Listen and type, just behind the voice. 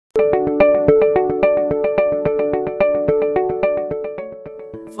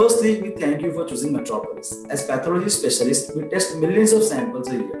Firstly, we thank you for choosing Metropolis. As pathology specialists, we test millions of samples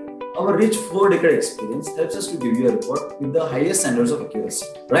a year. Our rich 4-decade experience helps us to give you a report with the highest standards of accuracy.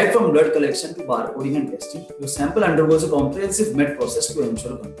 Right from blood collection to barcoding and testing, your sample undergoes a comprehensive MET process to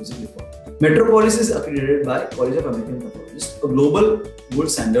ensure a conclusive report. Metropolis is accredited by College of American Pathologists, a global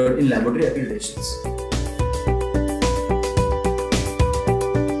gold standard in laboratory accreditations.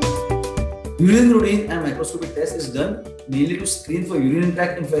 Urine routine and microscopic test is done mainly to screen for urinary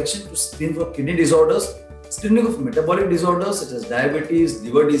tract infection, to screen for kidney disorders, screening of metabolic disorders such as diabetes,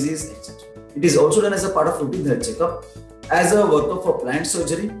 liver disease, etc. It is also done as a part of routine health checkup, as a workup for planned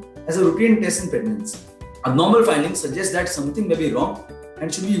surgery, as a routine test in pregnancy. Abnormal findings suggest that something may be wrong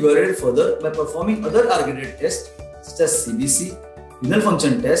and should be evaluated further by performing other targeted tests such as CBC, renal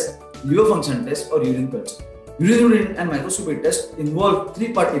function test, liver function test, or urine culture. Urine routine and microscopic tests involve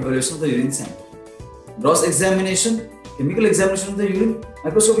 3-part evaluation of the urine sample: gross examination, chemical examination of the urine,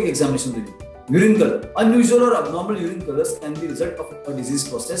 microscopic examination of the urine. Urine color. Unusual or abnormal urine colors can be the result of a disease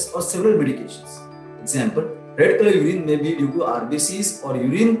process or several medications. Example: red color urine may be due to RBCs or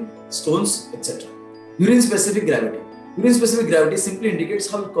urine stones, etc. Urine specific gravity. Urine specific gravity simply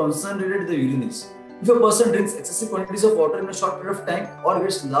indicates how concentrated the urine is. If a person drinks excessive quantities of water in a short period of time or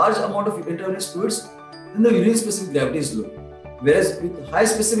gets large amount of intravenous fluids, then the urine specific gravity is low. Whereas with high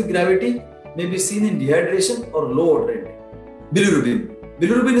specific gravity may be seen in dehydration or low water intake. Bilirubin.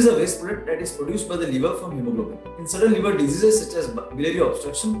 Bilirubin is a waste product that is produced by the liver from hemoglobin. In certain liver diseases such as biliary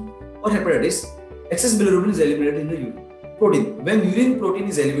obstruction or hepatitis, excess bilirubin is eliminated in the urine. Protein. When urine protein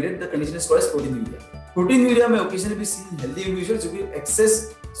is elevated, the condition is called as proteinuria. Proteinuria may occasionally be seen in healthy individuals due to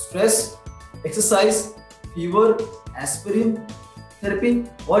excess stress, exercise, fever, aspirin therapy,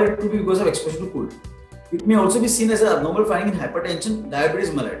 or it could be because of exposure to cold. It may also be seen as an abnormal finding in hypertension, diabetes,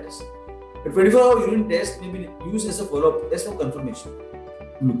 mellitus. The 24-hour urine test may be used as a follow-up test for confirmation.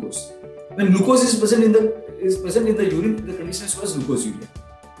 Glucose. When glucose is present in the urine, the condition is called as glucosuria.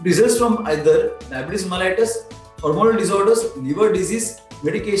 It results from either diabetes mellitus, hormonal disorders, liver disease,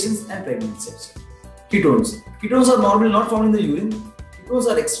 medications, and pregnancy. Ketones. Ketones are normally not found in the urine. Ketones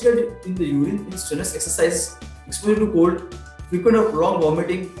are excreted in the urine in strenuous exercise, exposure to cold, frequent or prolonged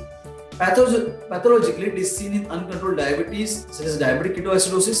vomiting. Pathologically, it is seen in uncontrolled diabetes, such as diabetic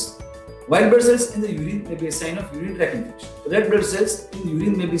ketoacidosis. White blood cells in the urine may be a sign of urinary tract infection. Red blood cells in the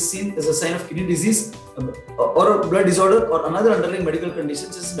urine may be seen as a sign of kidney disease or a blood disorder or another underlying medical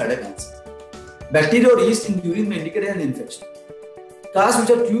condition such as bladder cancer. Bacteria or yeast in urine may indicate an infection. Casts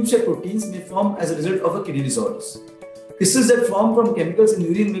which are tube-shaped proteins may form as a result of a kidney disorders. Crystals that form from chemicals in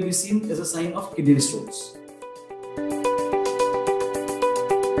urine may be seen as a sign of kidney stones.